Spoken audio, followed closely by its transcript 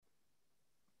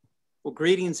Well,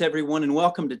 greetings, everyone, and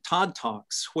welcome to Todd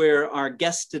Talks, where our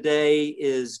guest today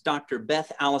is Dr.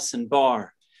 Beth Allison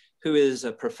Barr, who is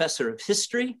a professor of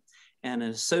history and an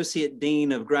associate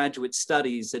dean of graduate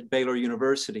studies at Baylor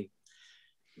University.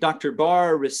 Dr.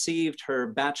 Barr received her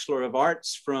Bachelor of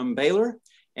Arts from Baylor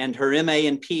and her MA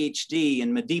and PhD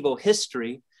in medieval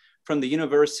history from the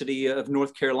University of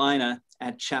North Carolina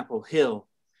at Chapel Hill.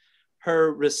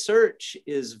 Her research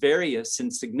is various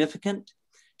and significant.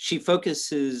 She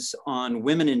focuses on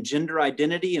women and gender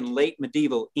identity in late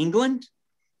medieval England,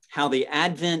 how the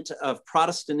advent of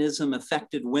Protestantism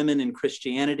affected women in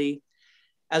Christianity,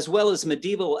 as well as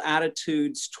medieval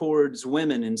attitudes towards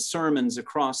women in sermons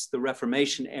across the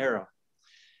Reformation era.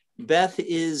 Beth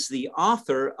is the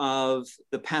author of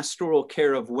The Pastoral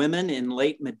Care of Women in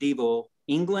Late Medieval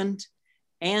England,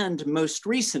 and most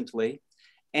recently,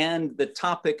 and the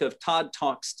topic of Todd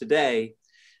Talks today,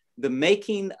 The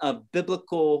Making of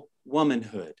Biblical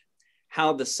Womanhood,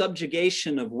 how the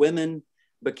subjugation of women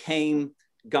became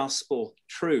gospel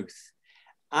truth.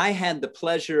 I had the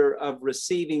pleasure of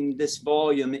receiving this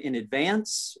volume in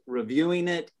advance, reviewing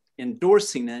it,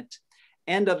 endorsing it,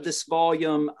 and of this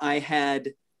volume, I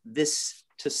had this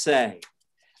to say.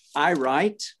 I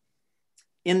write,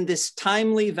 in this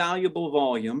timely, valuable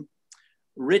volume,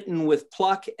 written with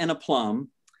pluck and aplomb,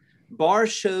 Barr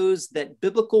shows that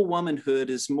biblical womanhood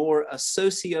is more a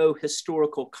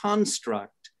socio-historical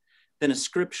construct than a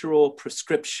scriptural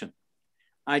prescription.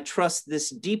 I trust this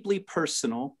deeply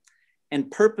personal and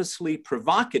purposely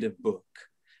provocative book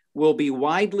will be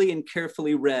widely and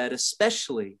carefully read,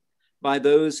 especially by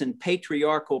those in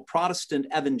patriarchal Protestant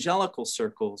evangelical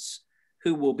circles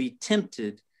who will be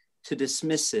tempted to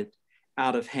dismiss it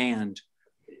out of hand.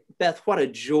 Beth, what a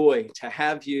joy to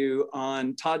have you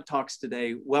on Todd Talks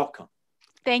today. Welcome.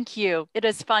 Thank you. It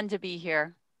is fun to be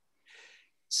here.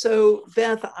 So,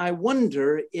 Beth, I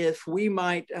wonder if we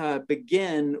might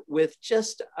begin with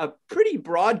just a pretty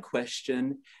broad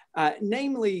question,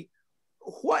 namely,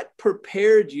 what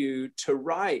prepared you to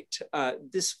write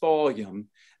this volume,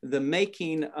 The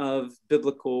Making of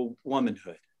Biblical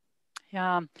Womanhood?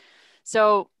 Yeah.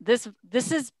 So this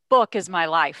book is my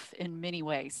life in many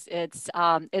ways. It's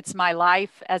my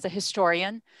life as a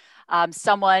historian,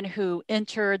 someone who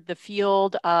entered the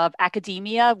field of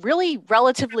academia really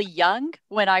relatively young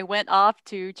when I went off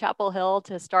to Chapel Hill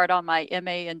to start on my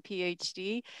MA and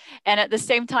PhD. And at the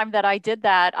same time that I did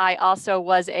that, I also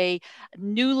was a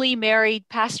newly married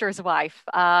pastor's wife.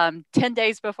 10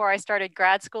 days before I started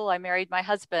grad school, I married my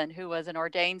husband, who was an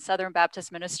ordained Southern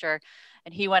Baptist minister.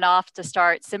 And he went off to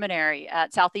start seminary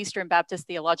at Southeastern Baptist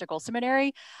Theological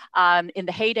Seminary in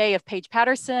the heyday of Paige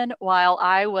Patterson, while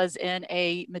I was in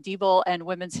a medieval and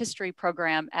women's history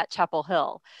program at Chapel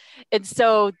Hill. And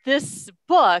so this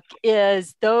book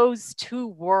is those two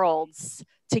worlds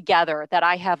together that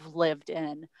I have lived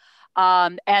in.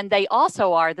 And they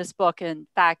also are, this book, in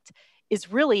fact,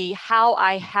 is really how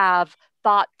I have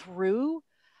thought through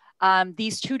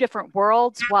these two different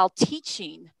worlds while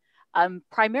teaching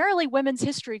primarily women's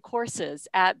history courses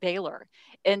at Baylor.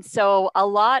 And so a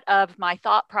lot of my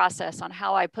thought process on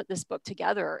how I put this book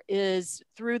together is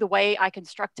through the way I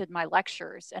constructed my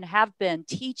lectures and have been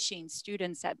teaching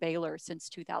students at Baylor since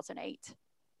 2008.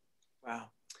 Wow.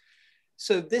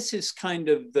 So this is kind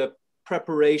of the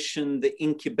preparation, the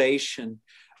incubation,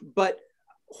 but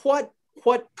what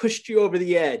pushed you over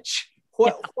the edge?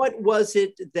 What was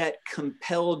it that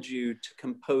compelled you to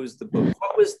compose the book?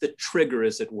 What was the trigger,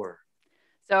 as it were?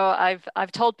 So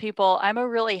I've told people I'm a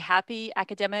really happy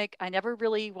academic. I never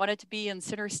really wanted to be in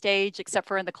center stage except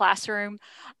for in the classroom.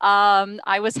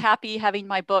 I was happy having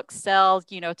my books sell,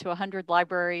 to 100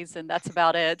 libraries, and that's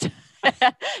about it.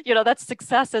 That's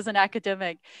success as an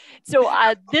academic. So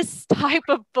this type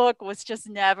of book was just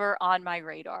never on my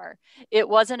radar. It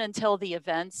wasn't until the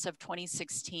events of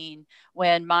 2016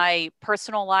 when my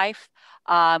personal life,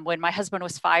 when my husband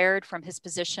was fired from his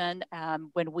position,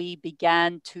 when we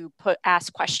began to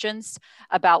ask questions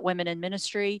about women in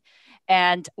ministry,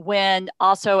 and when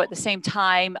also at the same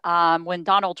time, when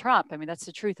Donald Trump, that's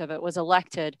the truth of it, was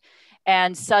elected.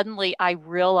 And suddenly I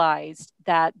realized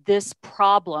that this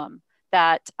problem,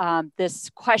 that this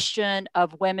question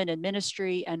of women in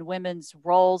ministry and women's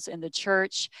roles in the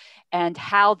church and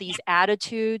how these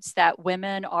attitudes that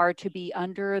women are to be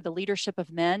under the leadership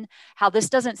of men, how this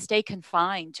doesn't stay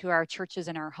confined to our churches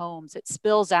and our homes. It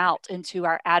spills out into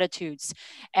our attitudes.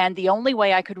 And the only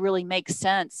way I could really make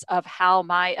sense of how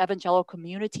my evangelical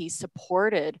community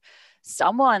supported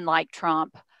someone like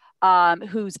Trump,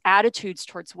 whose attitudes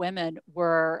towards women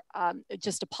were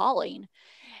just appalling.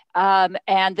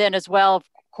 And then as well,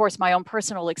 course, my own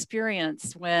personal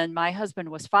experience when my husband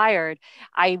was fired,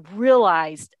 I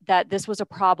realized that this was a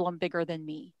problem bigger than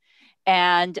me.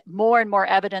 And more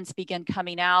evidence began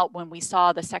coming out when we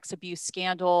saw the sex abuse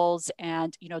scandals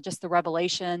and, just the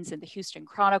revelations in the Houston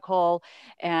Chronicle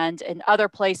and in other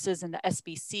places in the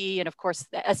SBC. And of course,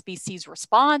 the SBC's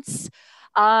response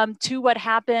to what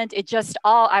happened.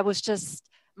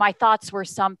 My thoughts were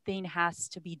something has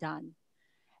to be done.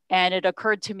 And it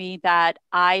occurred to me that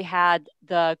I had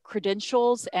the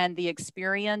credentials and the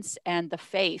experience and the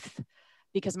faith,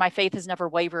 because my faith has never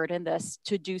wavered in this,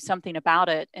 to do something about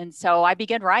it. And so I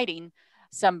began writing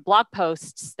some blog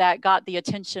posts that got the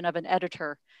attention of an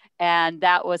editor. And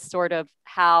that was sort of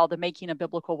how the Making a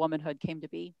Biblical Womanhood came to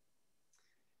be.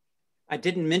 I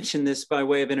didn't mention this by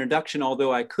way of introduction,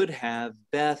 although I could have.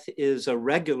 Beth is a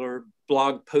regular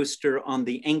blog poster on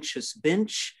The Anxious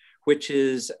Bench, which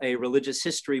is a religious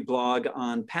history blog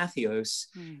on Patheos.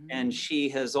 Mm-hmm. And she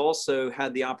has also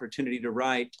had the opportunity to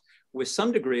write with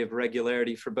some degree of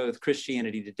regularity for both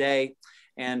Christianity Today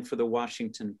and for the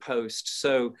Washington Post.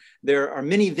 So there are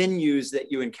many venues that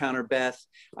you encounter, Beth,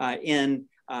 in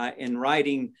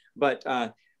writing,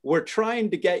 but we're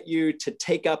trying to get you to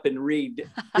take up and read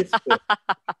this book.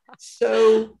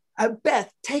 So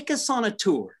Beth, take us on a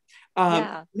tour.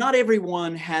 Not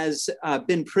everyone has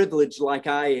been privileged like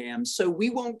I am, so we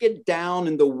won't get down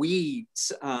in the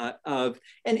weeds and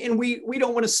we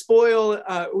don't want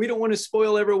to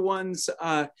spoil everyone's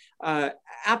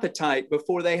appetite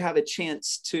before they have a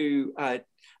chance to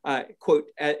quote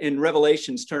in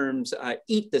Revelation's terms,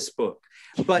 eat this book.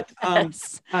 But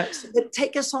so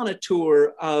take us on a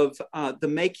tour of the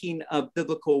Making of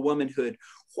Biblical Womanhood.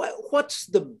 What's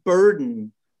the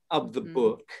burden of the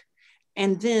book?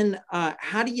 And then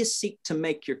how do you seek to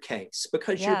make your case?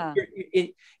 Because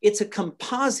it's a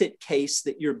composite case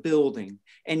that you're building,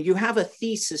 and you have a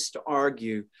thesis to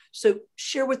argue. So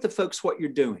share with the folks what you're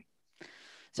doing.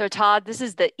 So Todd, this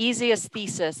is the easiest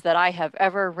thesis that I have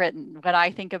ever written when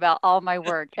I think about all my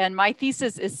work. And my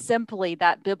thesis is simply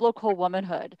that biblical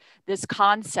womanhood, this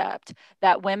concept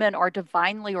that women are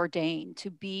divinely ordained to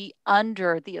be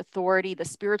under the authority, the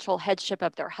spiritual headship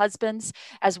of their husbands,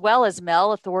 as well as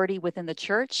male authority within the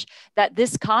church, that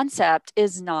this concept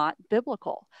is not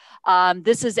biblical.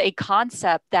 This is a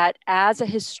concept that as a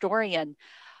historian,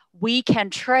 we can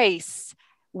trace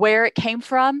where it came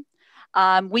from.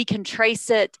 We can trace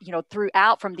it,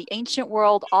 throughout from the ancient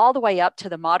world all the way up to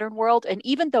the modern world. And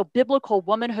even though biblical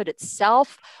womanhood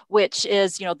itself, which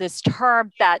is, this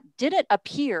term that didn't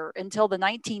appear until the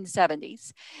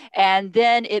 1970s, and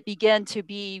then it began to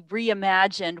be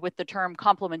reimagined with the term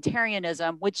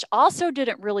complementarianism, which also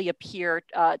didn't really appear.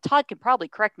 Todd can probably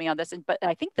correct me on this, but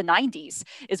I think the 90s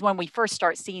is when we first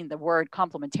start seeing the word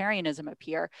complementarianism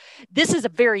appear. This is a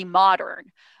very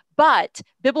modern. But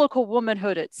biblical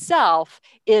womanhood itself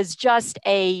is just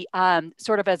a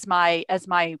sort of, as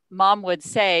my mom would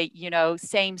say,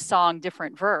 same song,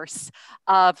 different verse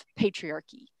of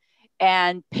patriarchy.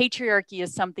 And patriarchy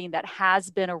is something that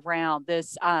has been around.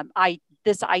 This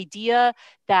idea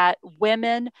that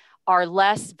women are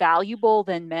less valuable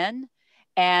than men,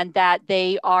 and that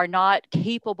they are not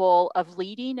capable of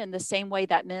leading in the same way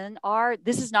that men are.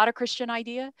 This is not a Christian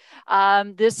idea.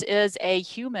 This is a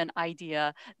human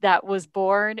idea that was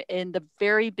born in the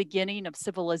very beginning of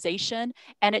civilization,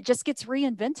 and it just gets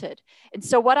reinvented. And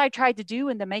so what I tried to do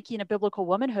in the Making a Biblical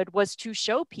Womanhood was to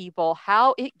show people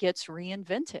how it gets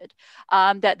reinvented,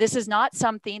 that this is not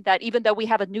something that, even though we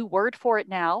have a new word for it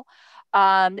now,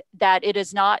 that it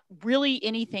is not really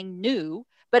anything new.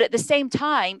 But at the same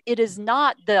time, it is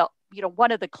not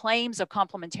one of the claims of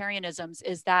complementarianism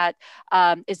is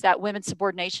that women's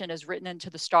subordination is written into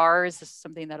the stars. This is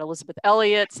something that Elizabeth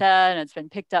Elliot said, and it's been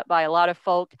picked up by a lot of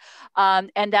folk.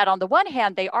 And that on the one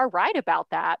hand, they are right about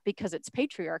that because it's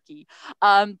patriarchy.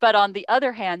 But on the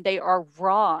other hand, they are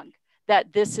wrong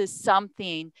that this is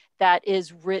something that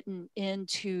is written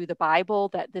into the Bible,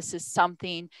 that this is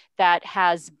something that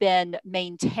has been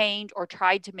maintained or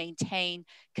tried to maintain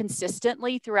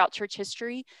consistently throughout church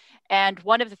history. And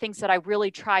one of the things that I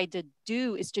really tried to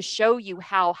do is to show you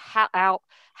how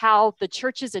the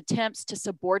church's attempts to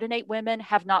subordinate women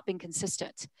have not been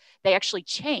consistent. They actually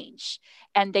change,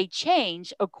 and they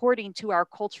change according to our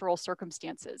cultural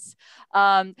circumstances.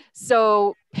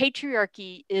 So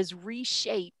patriarchy is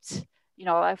reshaped.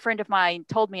 A friend of mine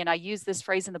told me, and I use this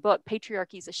phrase in the book,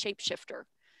 patriarchy is a shapeshifter,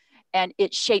 and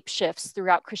it shapeshifts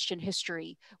throughout Christian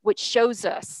history, which shows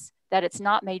us that it's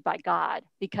not made by God,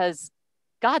 because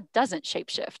God doesn't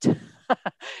shapeshift.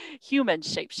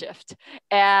 Humans shapeshift.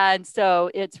 And so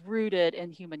it's rooted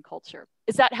in human culture.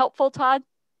 Is that helpful, Todd?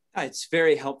 It's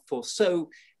very helpful.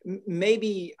 So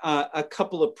maybe a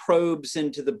couple of probes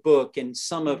into the book and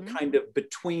some of kind of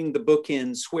between the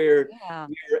bookends where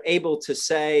you're able to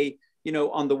say, you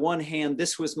know, on the one hand,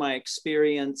 this was my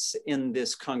experience in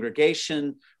this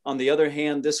congregation. On the other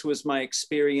hand, this was my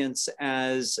experience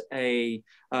as a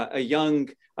young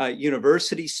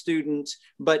university student.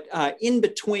 But in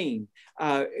between,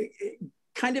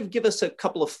 kind of give us a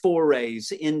couple of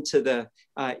forays into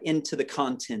the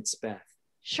contents, Beth.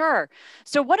 Sure.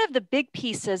 So one of the big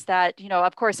pieces that, you know,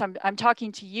 of course, I'm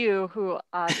talking to you who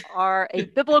are a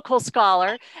biblical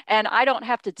scholar, and I don't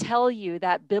have to tell you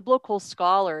that biblical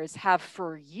scholars have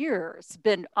for years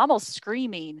been almost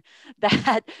screaming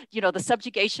that, you know, the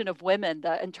subjugation of women,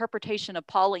 the interpretation of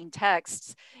Pauline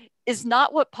texts is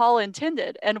not what Paul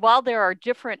intended. And while there are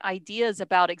different ideas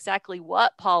about exactly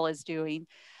what Paul is doing,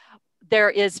 there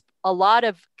is a lot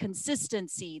of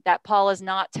consistency that Paul is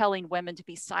not telling women to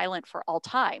be silent for all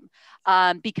time,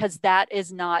 because that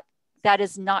is not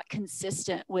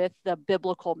consistent with the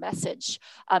biblical message,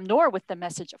 nor with the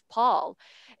message of Paul.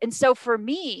 And so for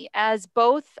me, as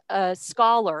both a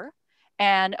scholar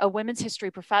and a women's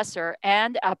history professor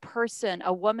and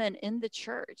a woman in the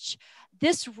church,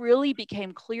 this really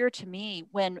became clear to me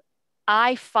when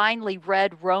I finally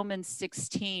read Romans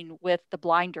 16 with the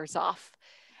blinders off.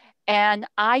 And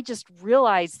I just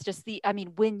realized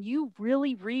when you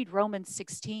really read Romans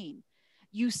 16,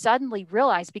 you suddenly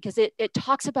realize, because it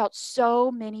talks about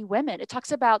so many women. It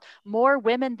talks about more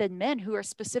women than men who are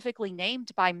specifically named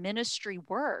by ministry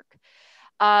work.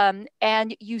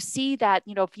 And you see that,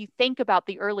 you know, if you think about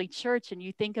the early church and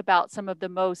you think about some of the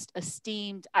most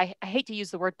esteemed, I hate to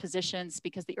use the word positions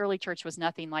because the early church was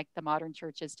nothing like the modern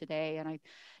church is today. And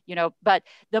but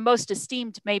the most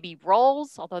esteemed maybe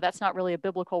roles, although that's not really a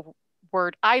biblical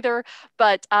word either,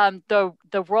 but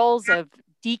the roles of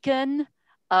deacon,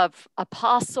 of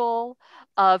apostle,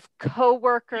 of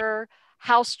co-worker,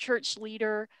 house church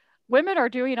leader, women are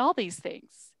doing all these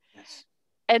things. Yes.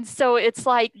 And so it's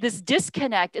like this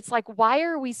disconnect. It's like, why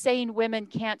are we saying women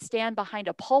can't stand behind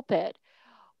a pulpit,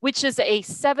 which is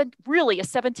really a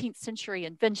 17th century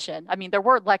invention? I mean, there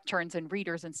were lecterns and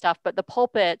readers and stuff, but the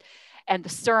pulpit and the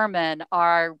sermon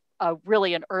are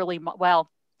really an early,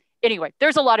 anyway,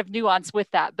 there's a lot of nuance with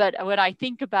that. But when I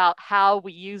think about how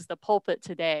we use the pulpit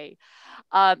today,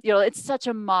 it's such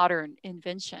a modern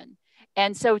invention.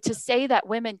 And so to say that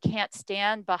women can't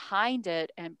stand behind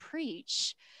it and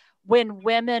preach when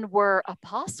women were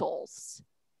apostles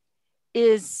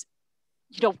is,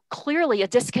 clearly a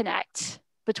disconnect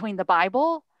between the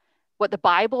Bible, what the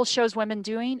Bible shows women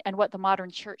doing, and what the modern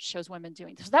church shows women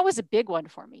doing. So that was a big one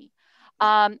for me.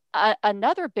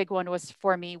 Another big one was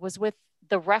with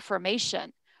the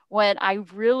Reformation, when I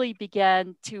really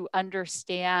began to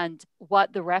understand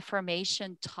what the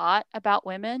Reformation taught about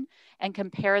women and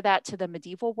compare that to the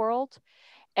medieval world.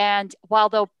 And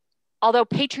although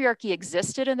patriarchy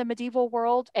existed in the medieval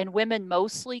world and women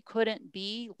mostly couldn't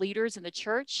be leaders in the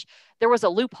church, there was a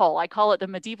loophole. I call it the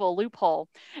medieval loophole.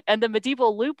 And the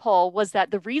medieval loophole was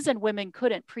that the reason women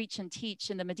couldn't preach and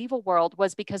teach in the medieval world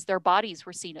was because their bodies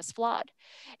were seen as flawed.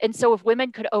 And so if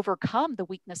women could overcome the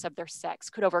weakness of their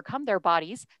sex, could overcome their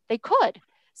bodies, they could.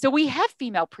 So we have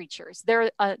female preachers.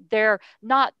 They're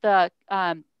not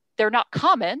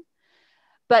common,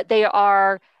 but they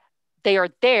are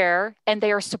there, and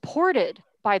they are supported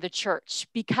by the church,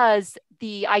 because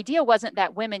the idea wasn't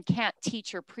that women can't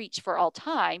teach or preach for all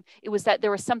time. It was that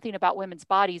there was something about women's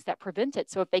bodies that prevent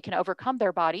it. So if they can overcome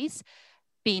their bodies,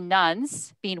 being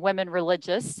nuns, being women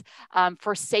religious,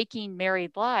 forsaking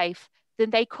married life, then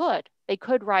they could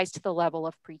rise to the level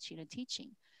of preaching and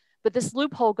teaching. But this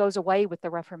loophole goes away with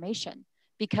the Reformation,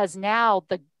 because now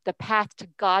the path to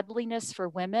godliness for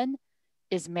women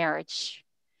is marriage.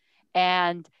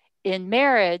 And in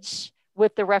marriage,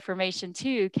 with the Reformation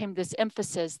too, came this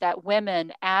emphasis that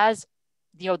women, as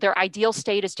their ideal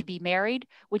state is to be married,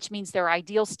 which means their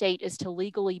ideal state is to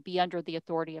legally be under the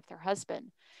authority of their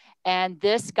husband. And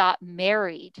this got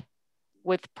married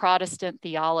with Protestant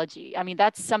theology. I mean,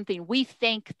 that's something we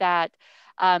think that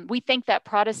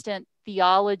Protestant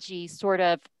theology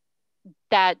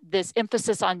that this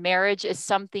emphasis on marriage is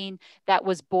something that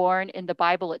was born in the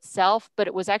Bible itself, but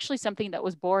it was actually something that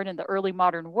was born in the early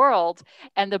modern world,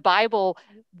 and the Bible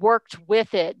worked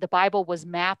with it. The Bible was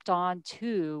mapped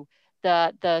onto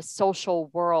the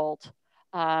social world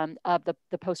of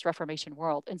the post-Reformation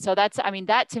world. And so that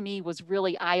to me was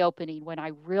really eye-opening when I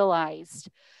realized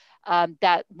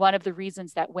that one of the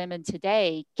reasons that women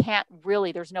today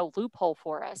there's no loophole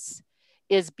for us,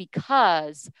 is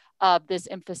because of this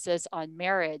emphasis on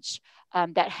marriage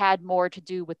that had more to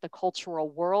do with the cultural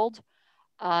world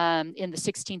in the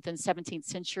 16th and 17th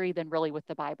century than really with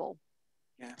the Bible.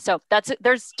 Yeah. So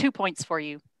there's 2 points for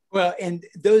you. Well, and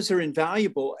those are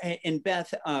invaluable. And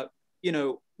Beth, you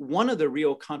know, one of the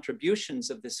real contributions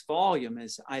of this volume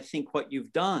is, I think, what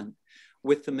you've done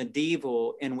with the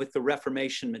medieval and with the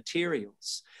Reformation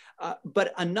materials.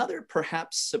 But another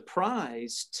perhaps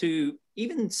surprise to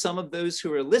even some of those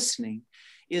who are listening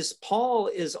is Paul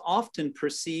is often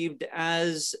perceived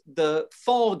as the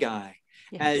fall guy.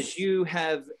 Yes. As you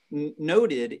have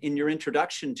noted in your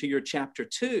introduction to your chapter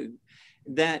 2,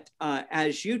 that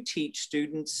as you teach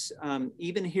students,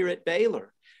 even here at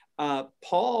Baylor,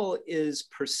 Paul is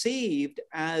perceived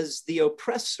as the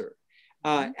oppressor,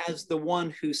 as the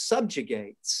one who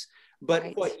subjugates. But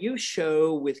right. What you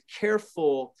show with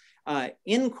careful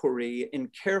inquiry and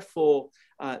careful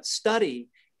study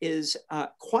is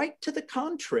quite to the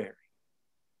contrary.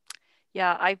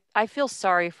 Yeah, I feel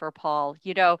sorry for Paul.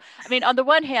 You know, I mean, on the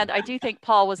one hand, I do think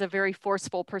Paul was a very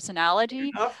forceful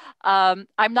personality. I'm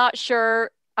not sure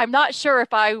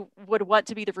if I would want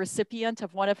to be the recipient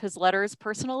of one of his letters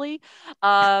personally.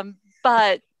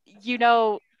 But, you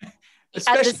know,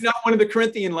 especially not one of the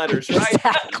Corinthian letters, right?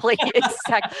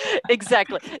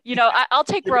 Exactly. You know, I'll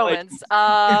take Romans.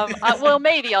 Well,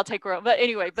 maybe I'll take Romans, but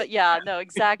anyway, but yeah, no,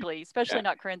 exactly. Especially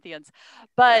not Corinthians.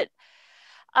 But,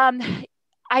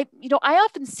 I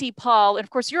often see Paul, and of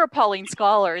course you're a Pauline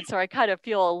scholar, and so I kind of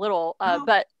feel a little,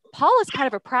 but Paul is kind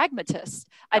of a pragmatist.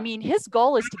 I mean, his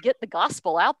goal is to get the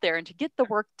gospel out there and to get the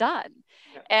work done.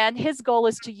 And his goal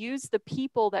is to use the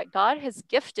people that God has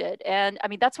gifted. And I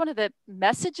mean, that's one of the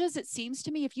messages, it seems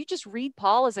to me, if you just read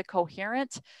Paul as a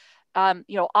coherent,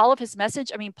 all of his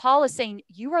message, I mean, Paul is saying,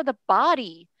 you are the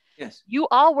body. Yes. You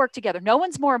all work together. No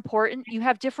one's more important. You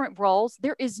have different roles.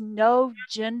 There is no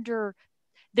gender.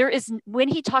 When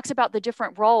he talks about the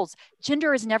different roles,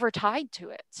 gender is never tied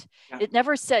to it. Yeah. It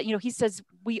never said, he says,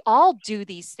 we all do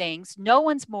these things. No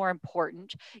one's more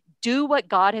important. Do what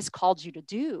God has called you to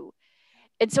do.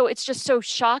 And so it's just so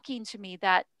shocking to me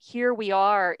that here we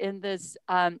are in this,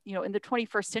 in the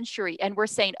 21st century, and we're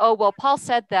saying, oh, well, Paul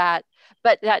said that,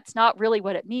 but that's not really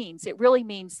what it means. It really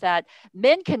means that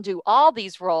men can do all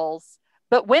these roles,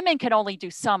 but women can only do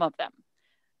some of them.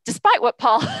 Despite what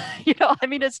Paul, I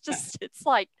mean, it's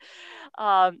like,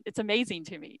 it's amazing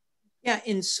to me. Yeah.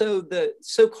 And so the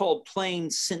so-called plain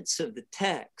sense of the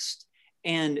text,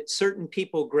 and certain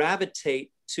people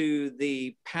gravitate to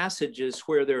the passages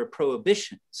where there are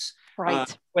prohibitions,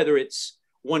 right? Whether it's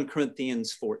 1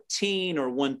 Corinthians 14 or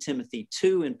 1 Timothy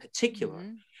 2 in particular,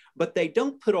 but they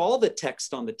don't put all the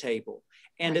text on the table.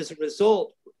 And as a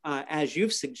result, as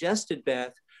you've suggested,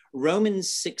 Beth, Romans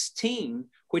 16,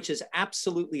 which is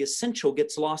absolutely essential,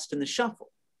 gets lost in the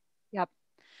shuffle. Yep.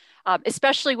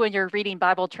 Especially when you're reading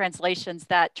Bible translations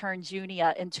that turn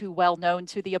Junia into well-known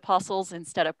to the apostles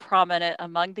instead of prominent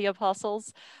among the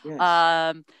apostles.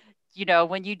 Yes.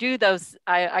 When you do those,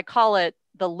 I call it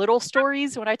the little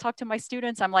stories. When I talk to my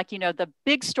students, I'm like, the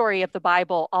big story of the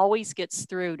Bible always gets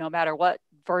through no matter what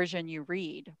version you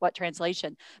read, what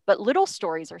translation, but little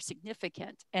stories are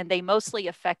significant, and they mostly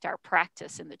affect our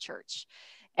practice in the church.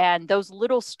 And those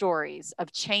little stories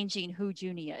of changing who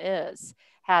Junia is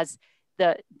has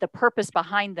the purpose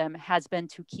behind them has been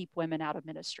to keep women out of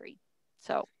ministry.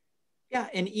 So yeah,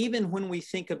 and even when we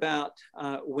think about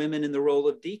women in the role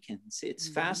of deacons, it's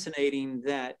fascinating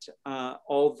that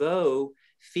although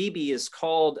Phoebe is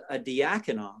called a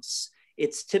diakonos,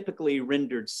 it's typically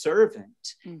rendered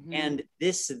servant. And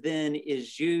this then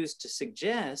is used to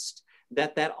suggest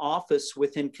that office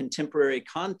within contemporary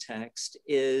context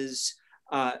is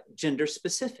gender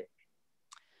specific.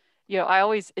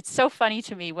 It's so funny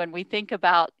to me when we think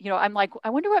about, I'm like, I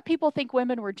wonder what people think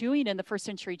women were doing in the first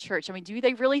century church. I mean, do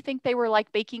they really think they were like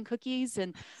baking cookies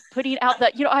and putting out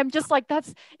that, I'm just like, I'm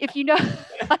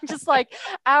just like,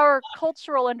 our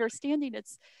cultural understanding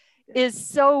is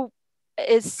so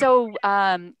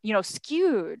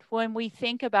skewed when we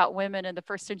think about women in the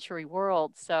first century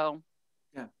world. So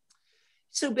yeah.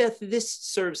 So Beth, this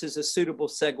serves as a suitable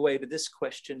segue to this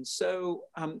question. So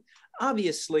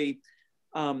obviously,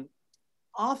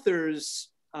 authors,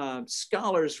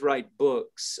 scholars write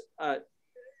books,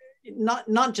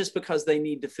 not just because they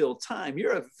need to fill time.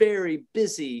 You're a very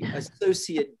busy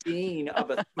associate dean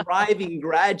of a thriving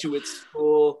graduate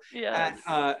school at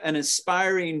an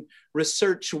aspiring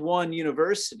Research One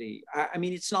university. I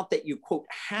mean, it's not that you, quote,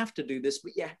 have to do this,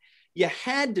 but you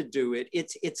had to do it.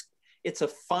 It's a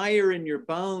fire in your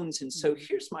bones. And so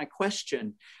here's my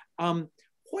question.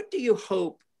 What do you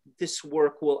hope this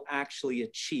work will actually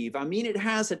achieve? I mean, it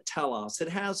has a telos, it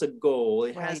has a goal,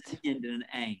 it has an end and an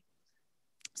aim.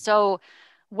 So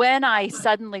when I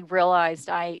suddenly realized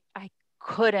I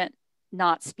couldn't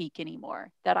not speak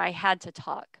anymore, that I had to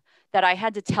talk, that I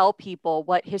had to tell people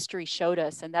what history showed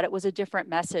us, and that it was a different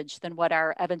message than what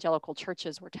our evangelical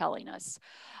churches were telling us.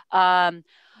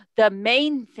 The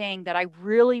main thing that I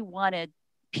really wanted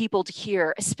people to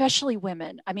hear, especially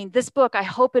women. I mean, this book, I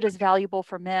hope it is valuable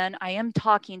for men. I am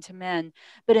talking to men,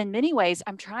 but in many ways,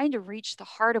 I'm trying to reach the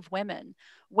heart of women,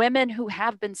 women who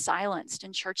have been silenced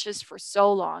in churches for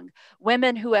so long,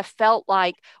 women who have felt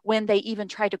like when they even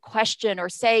try to question or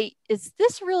say, is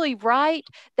this really right?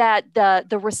 That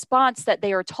the response that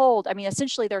they are told, I mean,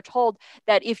 essentially they're told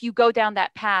that if you go down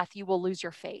that path, you will lose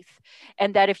your faith.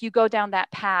 And that if you go down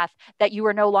that path, that you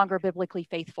are no longer biblically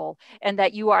faithful. And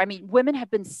that you are, I mean, women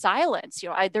have been silenced. You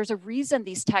know, there's a reason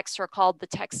these texts are called the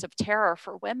texts of terror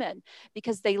for women,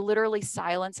 because they literally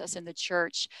silence us in the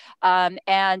church.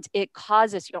 And it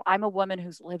causes, you know, I'm a woman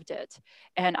who's lived it.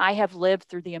 And I have lived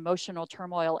through the emotional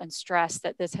turmoil and stress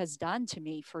that this has done to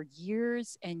me for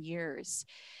years and years.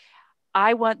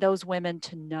 I want those women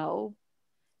to know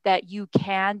that you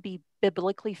can be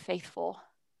biblically faithful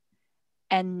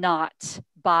and not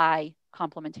by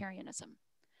complementarianism.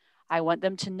 I want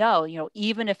them to know, you know,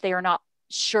 even if they are not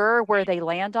sure where they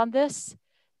land on this,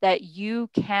 that you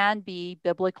can be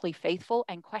biblically faithful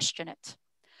and question it.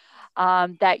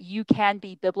 That you can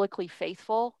be biblically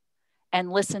faithful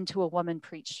and listen to a woman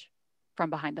preach from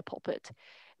behind the pulpit.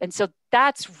 And so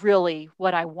that's really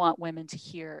what I want women to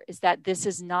hear, is that this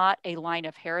is not a line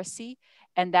of heresy,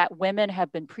 and that women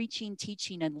have been preaching,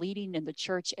 teaching, and leading in the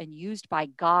church and used by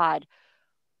God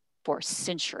for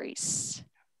centuries.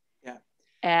 Yeah.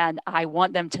 And I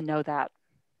want them to know that.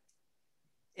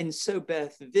 And so,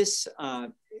 Beth, this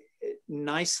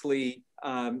nicely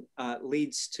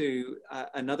leads to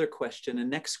another question, a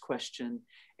next question,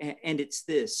 and it's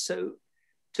this. So,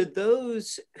 to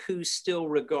those who still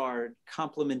regard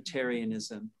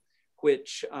complementarianism,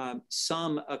 which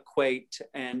some equate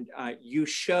and you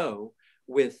show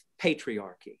with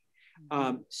patriarchy.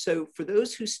 So for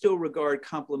those who still regard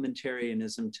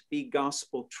complementarianism to be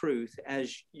gospel truth,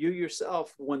 as you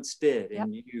yourself once did,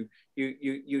 and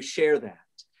you share that,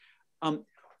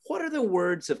 what are the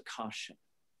words of caution?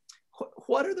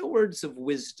 What are the words of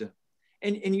wisdom?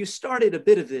 And you started a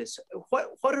bit of this. What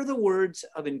are the words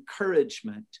of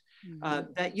encouragement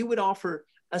that you would offer,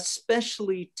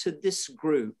 especially to this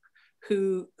group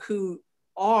who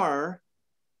are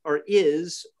or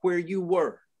is where you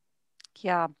were?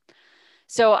 Yeah.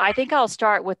 So I think I'll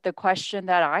start with the question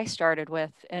that I started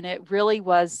with. And it really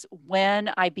was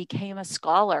when I became a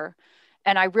scholar.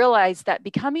 And I realized that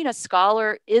becoming a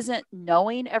scholar isn't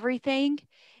knowing everything,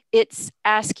 it's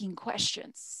asking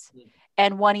questions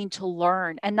and wanting to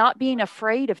learn and not being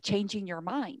afraid of changing your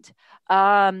mind.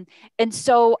 And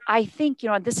so I think, you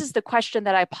know, this is the question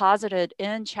that I posited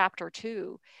in chapter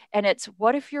 2. And it's,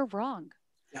 what if you're wrong?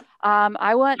 Yep.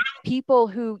 I want people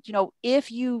who, you know,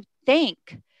 if you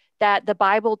think that the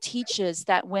Bible teaches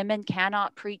that women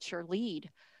cannot preach or lead,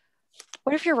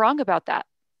 what if you're wrong about that?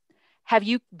 Have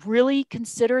you really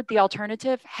considered the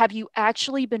alternative? Have you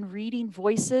actually been reading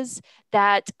voices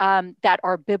that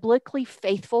are biblically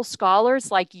faithful scholars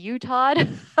like you, Todd,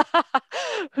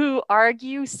 who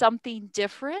argue something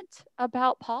different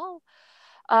about Paul?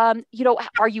 You know,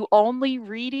 are you only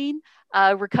reading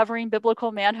Recovering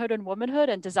Biblical Manhood and Womanhood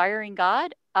and Desiring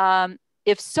God?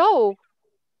 If so,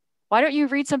 why don't you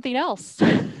read something else?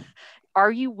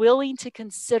 Are you willing to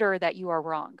consider that you are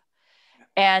wrong?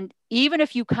 And even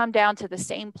if you come down to the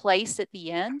same place at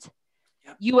the end,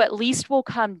 you at least will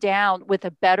come down with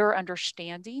a better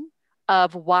understanding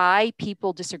of why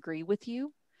people disagree with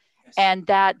you, and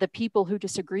that the people who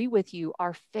disagree with you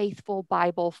are faithful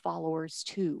Bible followers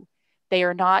too. They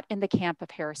are not in the camp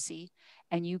of heresy,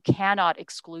 and you cannot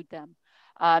exclude them.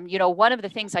 You know, one of the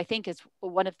things I think is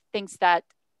one of the things that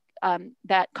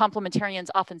that complementarians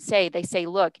often say, they say,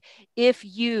 look, if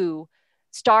you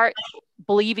start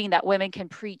believing that women can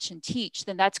preach and teach,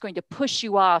 then that's going to push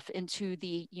you off into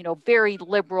the, you know, very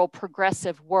liberal,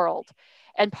 progressive world.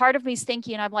 And part of me is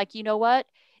thinking, I'm like, you know what?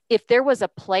 If there was a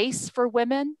place for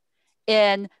women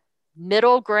in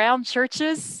middle ground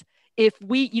churches, if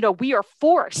we, you know, we are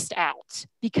forced out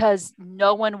because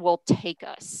no one will take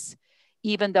us,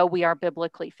 even though we are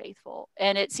biblically faithful.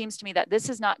 And it seems to me that this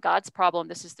is not God's problem,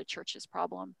 this is the church's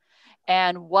problem.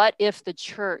 And what if the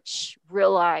church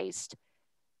realized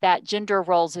that gender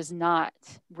roles is not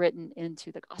written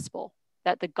into the gospel,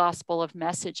 that the gospel of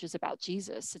message is about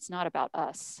Jesus, it's not about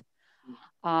us.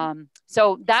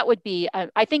 So that would be,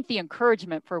 I think the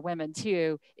encouragement for women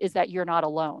too, is that you're not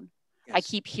alone. I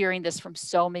keep hearing this from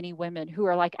so many women who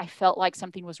are like, I felt like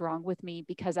something was wrong with me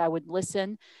because I would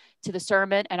listen to the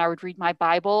sermon and I would read my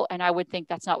Bible and I would think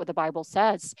that's not what the Bible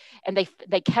says. And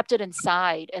they kept it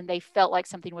inside and they felt like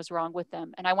something was wrong with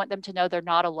them. And I want them to know they're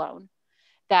not alone,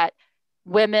 that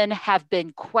women have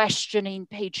been questioning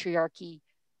patriarchy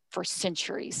for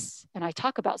centuries. And I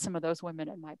talk about some of those women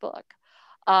in my book,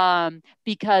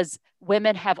 because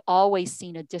women have always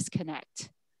seen a disconnect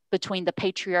between the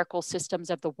patriarchal systems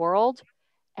of the world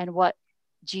and what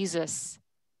Jesus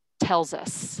tells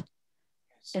us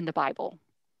in the Bible.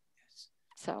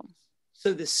 So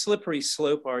this slippery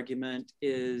slope argument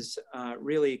is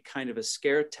really kind of a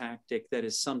scare tactic that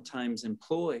is sometimes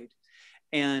employed.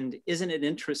 And isn't it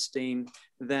interesting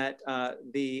that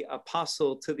the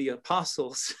apostle to the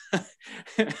apostles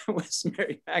was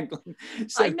Mary Magdalene?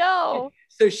 So, I know.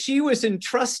 So she was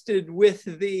entrusted with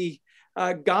the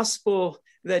gospel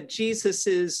that Jesus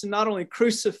is not only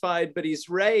crucified, but he's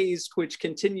raised, which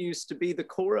continues to be the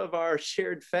core of our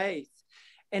shared faith.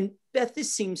 And Beth,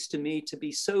 this seems to me to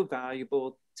be so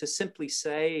valuable to simply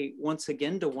say once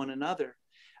again to one another,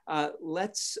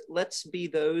 let's be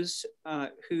those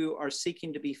who are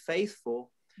seeking to be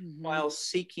faithful while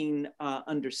seeking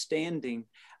understanding.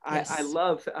 Yes. I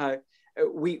love,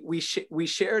 we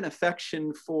share an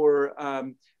affection for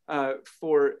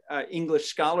English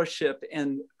scholarship,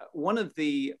 and one of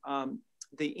the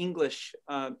English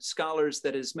scholars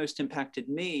that has most impacted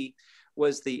me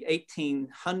was the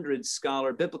 1800s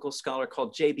scholar, biblical scholar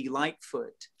called J.B.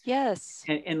 Lightfoot. Yes.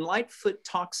 And Lightfoot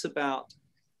talks about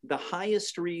the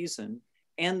highest reason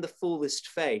and the fullest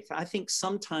faith. I think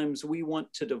sometimes we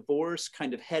want to divorce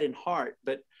kind of head and heart,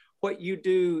 but what you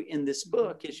do in this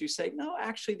book is you say, no,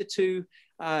 actually the two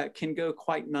can go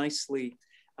quite nicely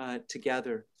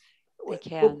together. They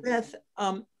can. Well, Beth,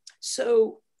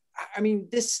 so, I mean,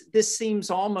 this seems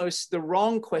almost the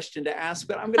wrong question to ask,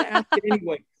 but I'm going to ask it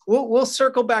anyway. We'll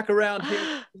circle back around here in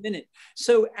a minute.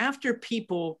 So after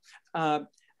people buy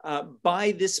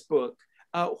this book,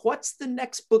 what's the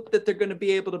next book that they're going to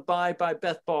be able to buy by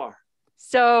Beth Barr?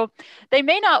 So they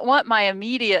may not want my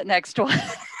immediate next one.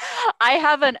 I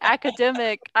have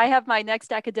my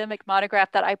next academic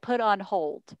monograph that I put on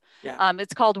hold. Yeah.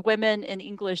 It's called Women in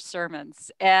English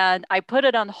Sermons. And I put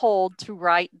it on hold to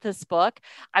write this book.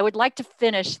 I would like to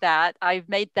finish that. I've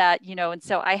made that, and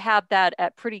so I have that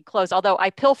at pretty close, although I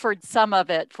pilfered some of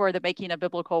it for the Making a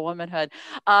Biblical Womanhood.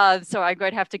 So I'm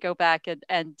going to have to go back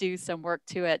and do some work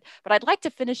to it. But I'd like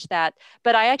to finish that.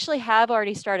 But I actually have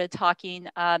already started talking,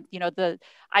 I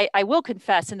will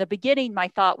confess, in the beginning, my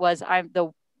thought was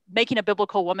Making a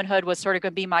Biblical Womanhood was sort of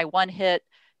going to be my one-hit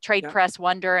trade press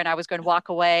wonder, and I was going to walk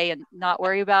away and not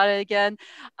worry about it again.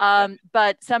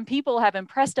 But some people have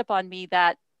impressed upon me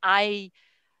that I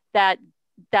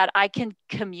can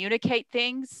communicate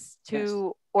things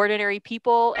to ordinary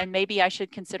people, and maybe I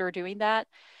should consider doing that.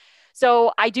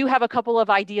 So I do have a couple of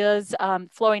ideas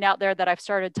flowing out there that I've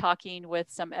started talking with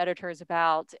some editors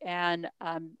about. And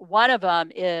one of them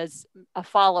is a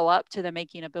follow-up to the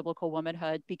Making a Biblical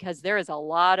Womanhood, because there is a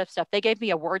lot of stuff. They gave me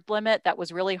a word limit that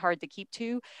was really hard to keep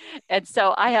to. And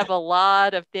so I have a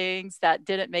lot of things that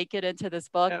didn't make it into this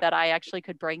book that I actually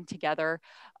could bring together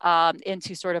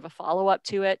into sort of a follow-up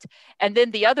to it. And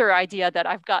then the other idea that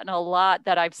I've gotten a lot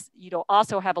that I've,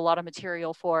 also have a lot of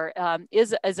material for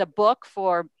is a book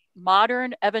for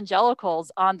modern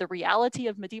evangelicals on the reality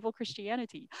of medieval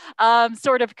Christianity,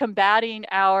 sort of combating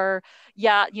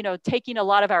taking a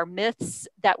lot of our myths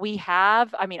that we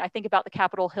have. I mean, I think about the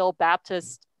Capitol Hill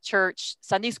Baptist Church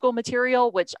Sunday school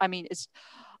material, which is,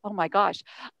 oh my gosh,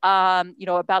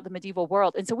 about the medieval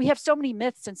world. And so we have so many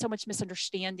myths and so much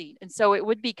misunderstanding. And so it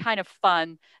would be kind of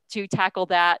fun to tackle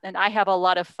that. And I have a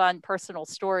lot of fun personal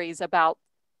stories about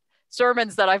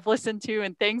sermons that I've listened to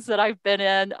and things that I've been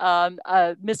in,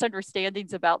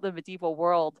 misunderstandings about the medieval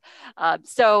world.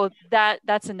 So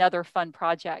that's another fun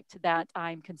project that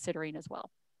I'm considering as well.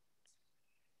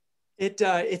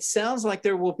 It sounds like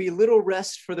there will be little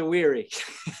rest for the weary.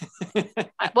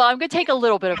 Well, I'm going to take a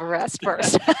little bit of a rest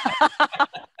first.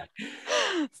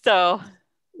 So.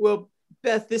 Well,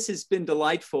 Beth, this has been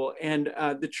delightful. And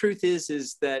the truth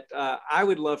is that I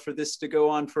would love for this to go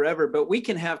on forever, but we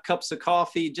can have cups of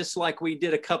coffee just like we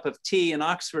did a cup of tea in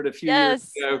Oxford a few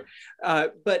years ago.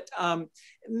 But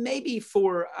maybe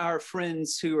for our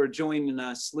friends who are joining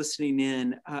us, listening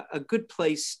in, a good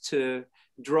place to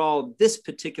draw this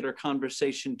particular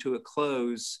conversation to a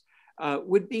close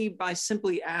would be by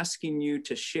simply asking you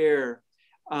to share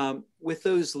with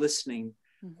those listening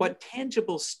what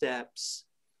tangible steps,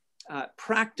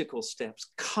 practical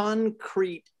steps,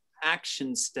 concrete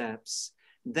action steps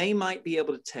they might be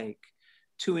able to take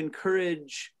to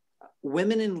encourage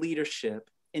women in leadership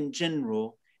in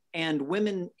general and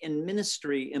women in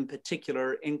ministry in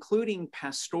particular, including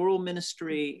pastoral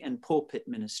ministry and pulpit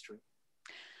ministry?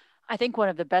 I think one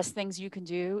of the best things you can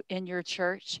do in your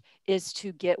church is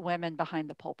to get women behind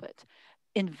the pulpit.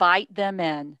 Invite them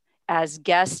in as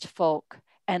guest folk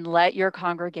and let your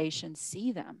congregation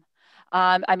see them.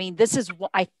 I mean, this is,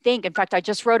 I think, in fact, I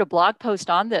just wrote a blog post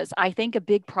on this. I think a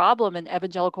big problem in the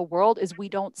evangelical world is we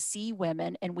don't see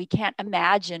women and we can't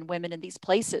imagine women in these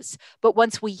places. But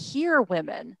once we hear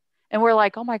women and we're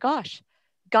like, oh my gosh,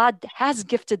 God has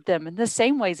gifted them in the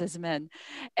same ways as men,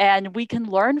 and we can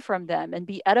learn from them and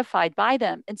be edified by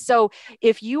them. And so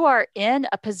if you are in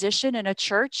a position in a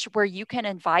church where you can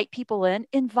invite people in,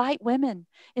 invite women,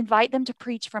 invite them to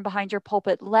preach from behind your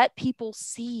pulpit. Let people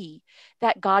see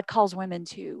that God calls women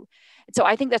to. And so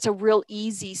I think that's a real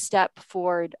easy step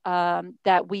forward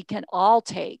that we can all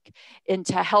take in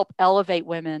to help elevate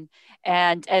women.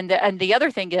 And the other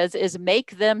thing is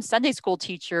make them Sunday school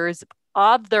teachers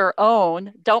of their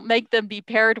own. Don't make them be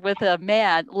paired with a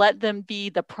man. Let them be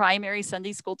the primary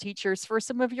Sunday school teachers for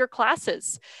some of your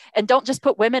classes. And don't just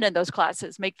put women in those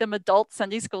classes. Make them adult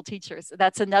Sunday school teachers.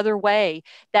 That's another way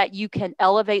that you can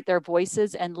elevate their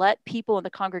voices and let people in the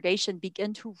congregation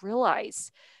begin to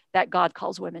realize that God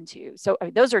calls women to. So I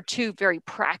mean, those are two very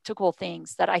practical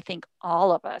things that I think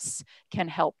all of us can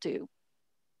help do.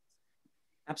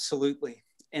 Absolutely.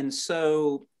 And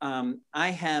so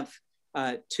I have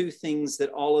two things that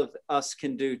all of us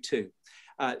can do too.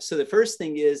 So the first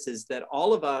thing is that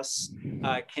all of us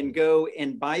can go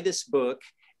and buy this book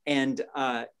and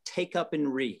take up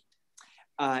and read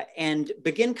and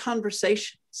begin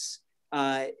conversations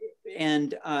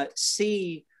and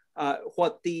see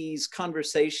what these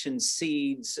conversation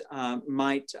seeds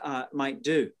might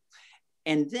do.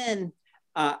 And then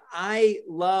I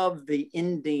love the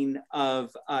ending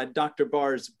of Dr.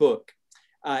 Barr's book.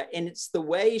 And it's the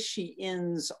way she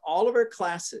ends all of her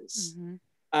classes.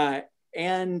 Mm-hmm.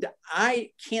 And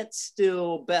I can't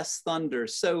still Beth's thunder.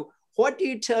 So what do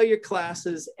you tell your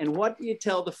classes and what do you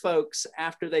tell the folks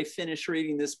after they finish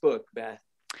reading this book, Beth?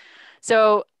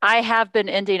 So I have been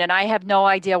ending, and I have no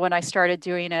idea when I started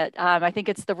doing it. I think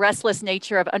it's the restless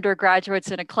nature of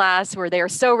undergraduates in a class where they are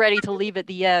so ready to leave at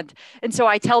the end. And so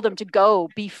I tell them to go,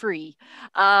 be free.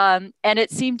 And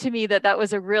it seemed to me that that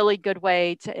was a really good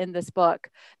way to end this book,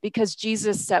 because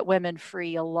Jesus set women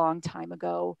free a long time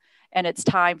ago. And it's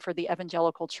time for the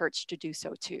evangelical church to do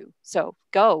so too. So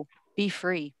go, be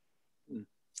free.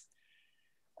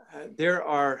 There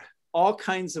are all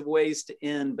kinds of ways to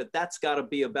end, but that's got to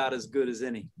be about as good as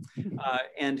any.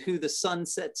 And who the Son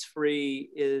sets free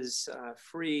is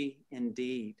free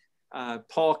indeed.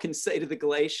 Paul can say to the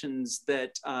Galatians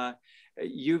that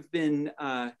you've been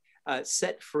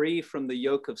set free from the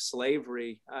yoke of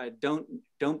slavery.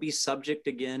 Don't be subject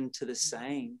again to the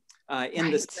same.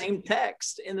 In the same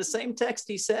text,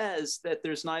 he says that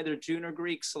there's neither Jew nor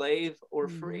Greek, slave or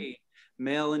free,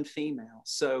 male and female.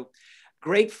 So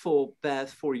grateful,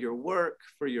 Beth, for your work,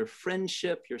 for your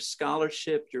friendship, your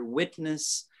scholarship, your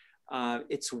witness.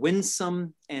 It's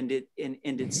winsome and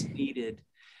it's needed.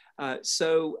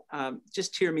 So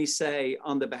just hear me say,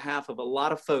 on the behalf of a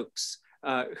lot of folks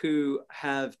who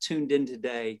have tuned in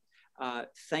today,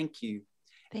 thank you.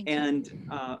 And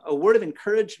a word of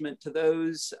encouragement to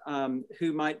those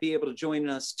who might be able to join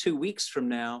us 2 weeks from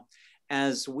now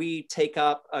as we take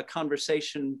up a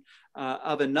conversation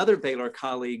of another Baylor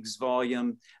colleague's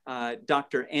volume,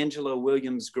 Dr. Angela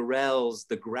Williams-Gorell's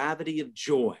The Gravity of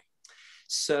Joy.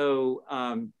 So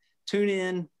tune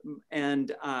in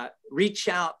and reach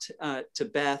out to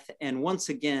Beth. And once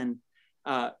again,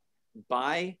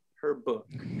 buy her book.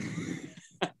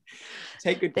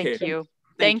 Take good care. Thank you.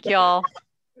 Thank y'all.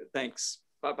 Thanks.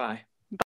 Bye-bye.